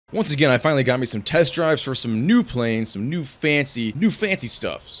Once again, I finally got me some test drives for some new planes, some new fancy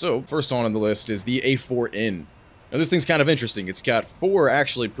stuff. So, first on the list is the A-4N. Now, this thing's kind of interesting. It's got 4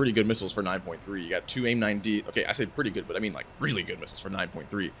 actually pretty good missiles for 9.3. You got 2 AIM-9D. Okay, I said pretty good, but I mean like really good missiles for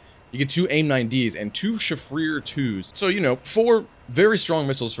 9.3. You get 2 AIM-9Ds and 2 Chiffreer 2s. So, you know, 4 very strong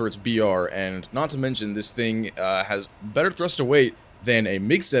missiles for its BR, and not to mention this thing has better thrust to weight than a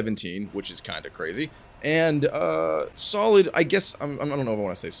MiG-17, which is kind of crazy. And solid, I guess, I don't know if I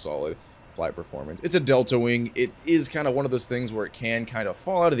want to say solid flight performance. It's a delta wing. It is kind of one of those things where it can kind of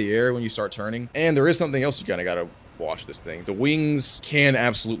fall out of the air when you start turning. And there is something else you kind of got to watch this thing. The wings can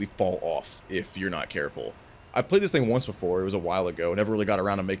absolutely fall off if you're not careful. I played this thing once before. It was a while ago. Never really got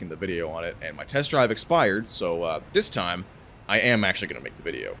around to making the video on it. And my test drive expired. So this time, I am actually going to make the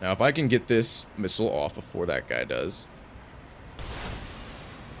video. Now, if I can get this missile off before that guy does.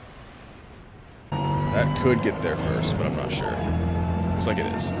 That could get there first, but I'm not sure. Looks like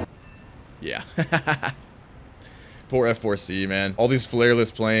it is. Yeah. Poor F4C, man. All these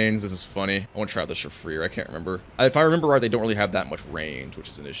flareless planes. This is funny. I want to try out the Chiffreer. I can't remember. If I remember right, they don't really have that much range, which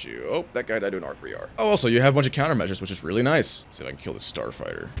is an issue. Oh, that guy died to an R3R. Oh, also, you have a bunch of countermeasures, which is really nice. Let's see if I can kill this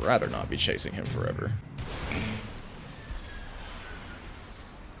starfighter. Rather not be chasing him forever.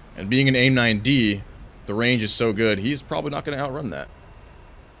 And being an AIM-9D, the range is so good, he's probably not going to outrun that.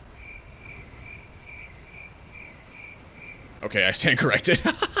 Okay, I stand corrected.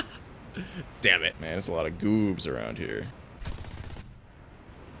 Damn it. Man, there's a lot of goobs around here.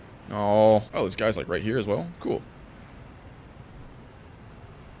 Oh, this guy's like right here as well. Cool.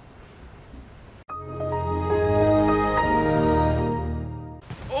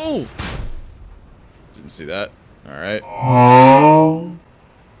 Oh! Didn't see that. Alright.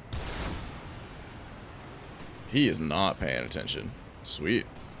 He is not paying attention. Sweet.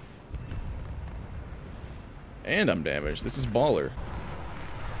 And I'm damaged. This is baller.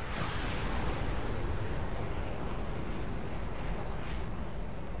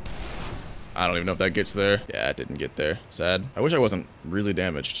 I don't even know if that gets there. Yeah, it didn't get there. Sad. I wish I wasn't really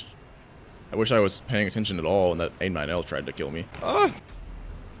damaged. I wish I was paying attention at all when that AIM-9L tried to kill me. Ah!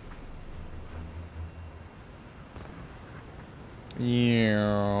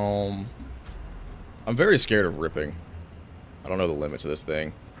 Yeah. I'm very scared of ripping. I don't know the limits of this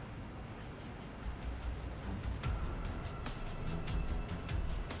thing.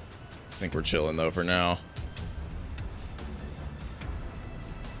 I think we're chilling though for now.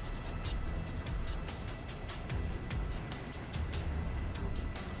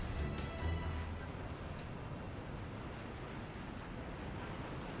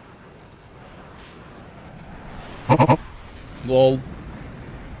 Lol.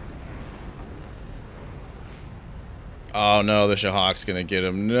 Oh no, the Shahawk's gonna get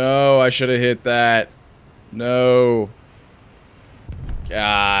him. No, I should have hit that. No.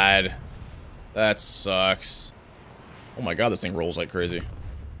 God. That sucks. Oh my god, this thing rolls like crazy.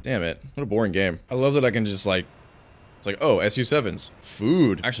 Damn it. What a boring game. I love that I can just like... It's like, oh, SU-7s.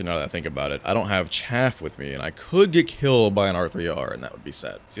 Food. Actually, now that I think about it, I don't have chaff with me, and I could get killed by an R3R, and that would be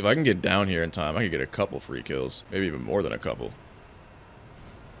sad. See, if I can get down here in time, I could get a couple free kills. Maybe even more than a couple.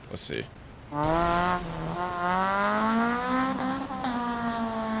 Let's see.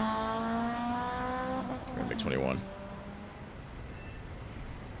 MiG-21.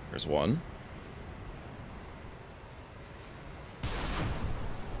 There's one.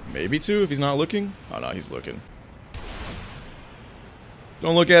 Maybe 2 if he's not looking. Oh no, he's looking.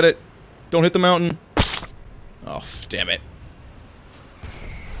 Don't look at it. Don't hit the mountain. Oh, damn it.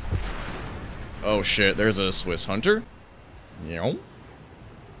 Oh shit, there's a Swiss Hunter. Yow.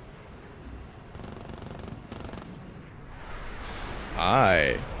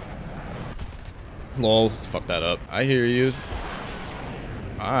 Hi. Lol, fuck that up. I hear you.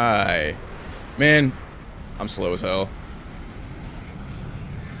 Hi. Man, I'm slow as hell.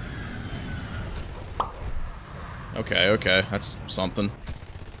 Okay, okay, that's something.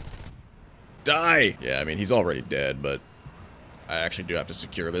 Die! Yeah, I mean, he's already dead, but I actually do have to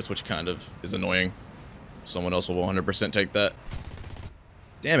secure this, which kind of is annoying. Someone else will 100% take that.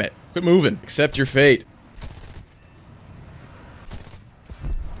 Damn it. Quit moving. Accept your fate.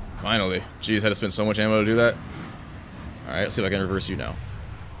 Finally. Jeez, had to spend so much ammo to do that. Alright, let's see if I can reverse you now.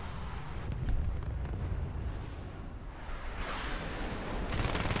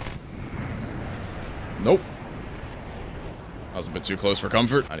 Nope. That was a bit too close for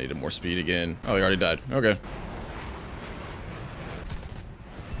comfort. I needed more speed again. Oh, he already died. Okay.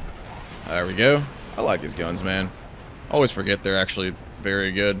 There we go. I like these guns, man. Always forget they're actually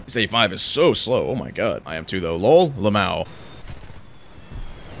very good. This A5 is so slow. Oh my god. I am too, though. Lol. Lamau.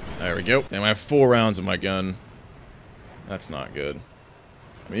 There we go. Damn, I have 4 rounds in my gun. That's not good.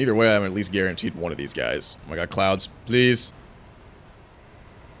 I mean, either way, I'm at least guaranteed one of these guys. Oh my god, clouds, please.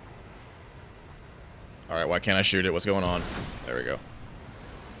 Alright, why can't I shoot it? What's going on? There we go.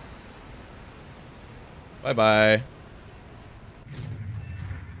 Bye-bye.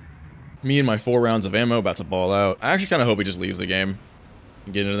 Me and my 4 rounds of ammo about to ball out. I actually kind of hope he just leaves the game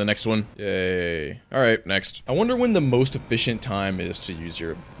and get into the next one. Yay. Alright, next. I wonder when the most efficient time is to use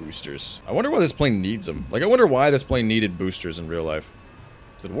your boosters. I wonder why this plane needs them. Like, I wonder why this plane needed boosters in real life.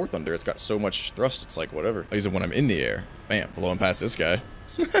 Because in War Thunder, it's got so much thrust, it's like, whatever. I use it when I'm in the air. Bam, blowing past this guy.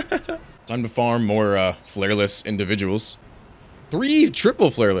 Time to farm more, flareless individuals. 3 triple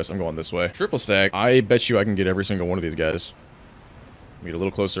flareless. I'm going this way. Triple stack. I bet you I can get every single one of these guys. Get a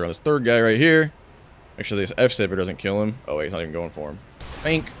little closer on this 3rd guy right here. Make sure this F-Saber doesn't kill him. Oh wait, he's not even going for him.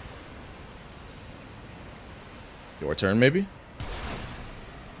 Bank. Your turn, maybe?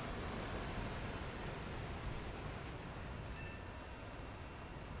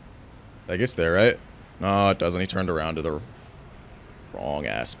 That gets there, right? No, it doesn't. He turned around to the wrong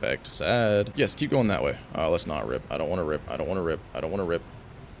aspect. Sad. Yes, keep going that way. Let's not rip. I don't want to rip. I don't want to rip. I don't want to rip.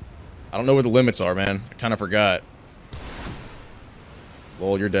 I don't know where the limits are, man. I kind of forgot.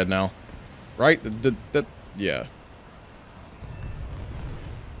 Lol, you're dead now. Right? Yeah.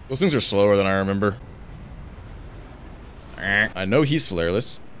 Those things are slower than I remember. I know he's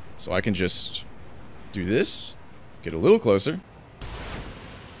flareless, so I can just do this. Get a little closer.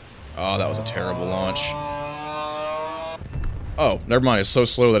 Oh, that was a terrible launch. Oh, never mind. It's so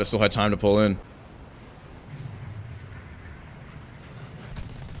slow that it still had time to pull in.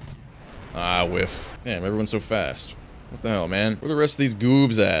 Ah, whiff. Damn, everyone's so fast. What the hell, man? Where are the rest of these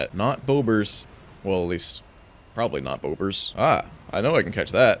goobs at? Not bobbers. Well, at least, probably not bobbers. Ah, I know I can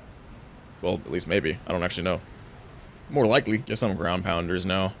catch that. Well, at least maybe. I don't actually know. More likely. Guess I'm ground pounders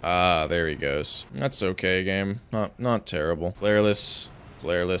now. Ah, there he goes. That's okay, game. Not terrible. Flareless.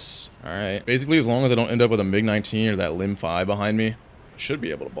 Flareless. Alright. Basically, as long as I don't end up with a MiG-19 or that Lim-5 behind me, I should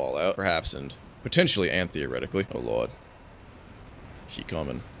be able to ball out. Perhaps, and potentially and theoretically. Oh, Lord. He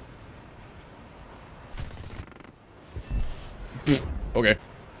coming. Okay.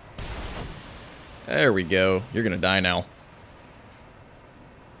 There we go. You're gonna die now.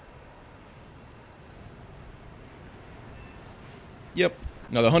 Yep.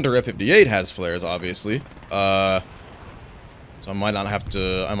 Now the Hunter F-58 has flares, obviously. So I might not have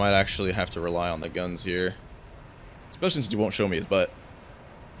to. I might actually have to rely on the guns here, especially since he won't show me his butt.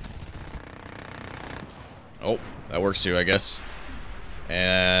 Oh, that works too, I guess.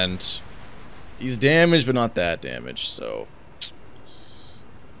 And he's damaged, but not that damaged. So.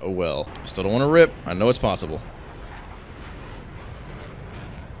 Oh well. I still don't want to rip. I know it's possible.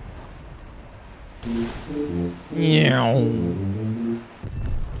 Meow.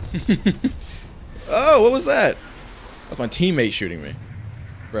 Oh, what was that? That was my teammate shooting me.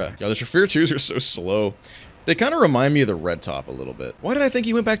 Bruh. Yeah, the Shafir 2s are so slow. They kind of remind me of the Red Top a little bit. Why did I think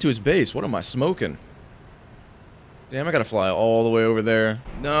he went back to his base? What am I smoking? Damn, I gotta fly all the way over there.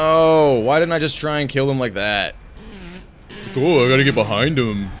 No! Why didn't I just try and kill him like that? Cool, I gotta get behind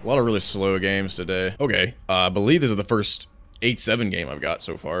him. A lot of really slow games today. Okay, I believe this is the first 8-7 game I've got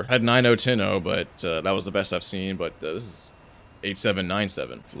so far. I had 9-0, 10-0, but that was the best I've seen, but this is 8-7,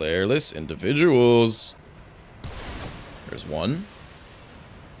 9-7. Flareless individuals. There's one.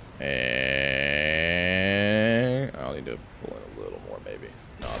 And I'll need to pull in a little more, maybe.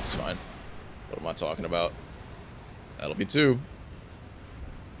 No, this is fine. What am I talking about? That'll be 2.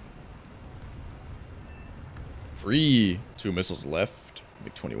 Free. 2 missiles left.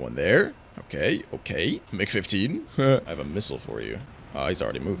 MiG-21 there. Okay, okay. MiG-15. I have a missile for you. He's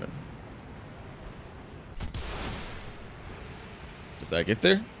already moving. Does that get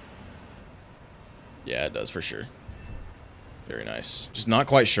there? Yeah, it does for sure. Very nice. Just not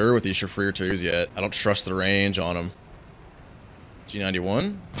quite sure with these Shafir 2s yet. I don't trust the range on them.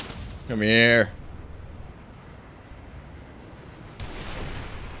 G91? Come here.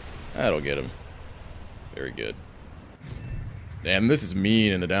 That'll get him. Very good. Damn, this is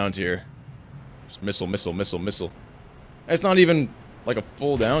mean in the down tier. Just missile, missile, missile, missile. It's not even like a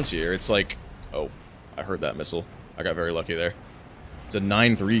full down tier. It's like, oh, I heard that missile. I got very lucky there. It's a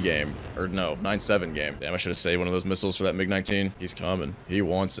 9-3 game. Or no, 9-7 game. Damn, I should have saved one of those missiles for that MiG-19. He's coming. He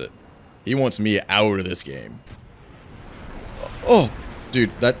wants it. He wants me out of this game. Oh!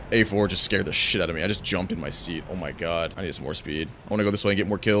 Dude, that A4 just scared the shit out of me. I just jumped in my seat. Oh my god. I need some more speed. I want to go this way and get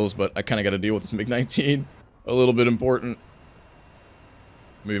more kills, but I kind of got to deal with this MiG-19. A little bit important.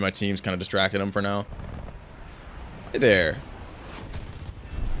 Maybe my team's kind of distracted him for now. Hey there.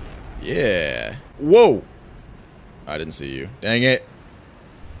 Yeah. Whoa! I didn't see you. Dang it.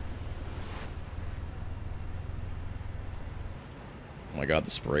 my god,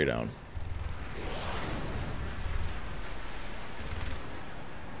 the spray down.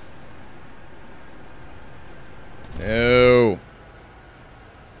 No.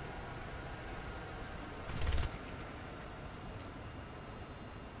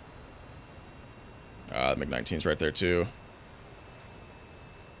 Ah, the MiG-19's right there too.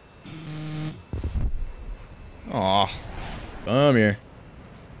 Aw. Come here.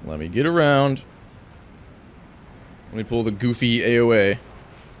 Let me get around. Let me pull the goofy AOA.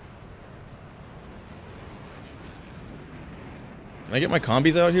 Can I get my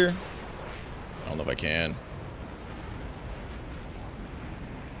combis out here? I don't know if I can.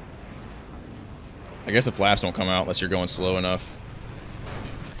 I guess the flaps don't come out unless you're going slow enough.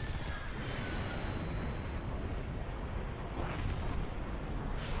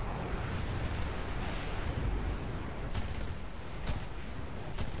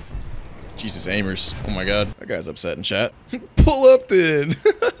 Jesus, aimers. Oh my god. That guy's upset in chat. Pull up then!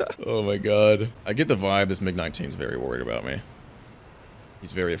 Oh my god. I get the vibe this MiG-19 is very worried about me.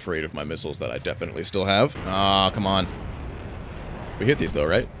 He's very afraid of my missiles that I definitely still have. Ah, come on. We hit these though,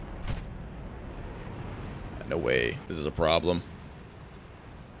 right? No way. This is a problem.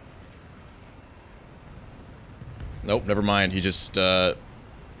 Nope, never mind. He just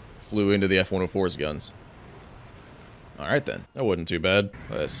flew into the F-104's guns. Alright then. That wasn't too bad.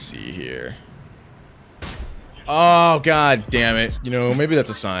 Let's see here. Oh, god damn it. You know, maybe that's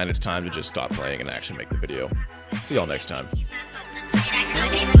a sign it's time to just stop playing and actually make the video. See y'all next time.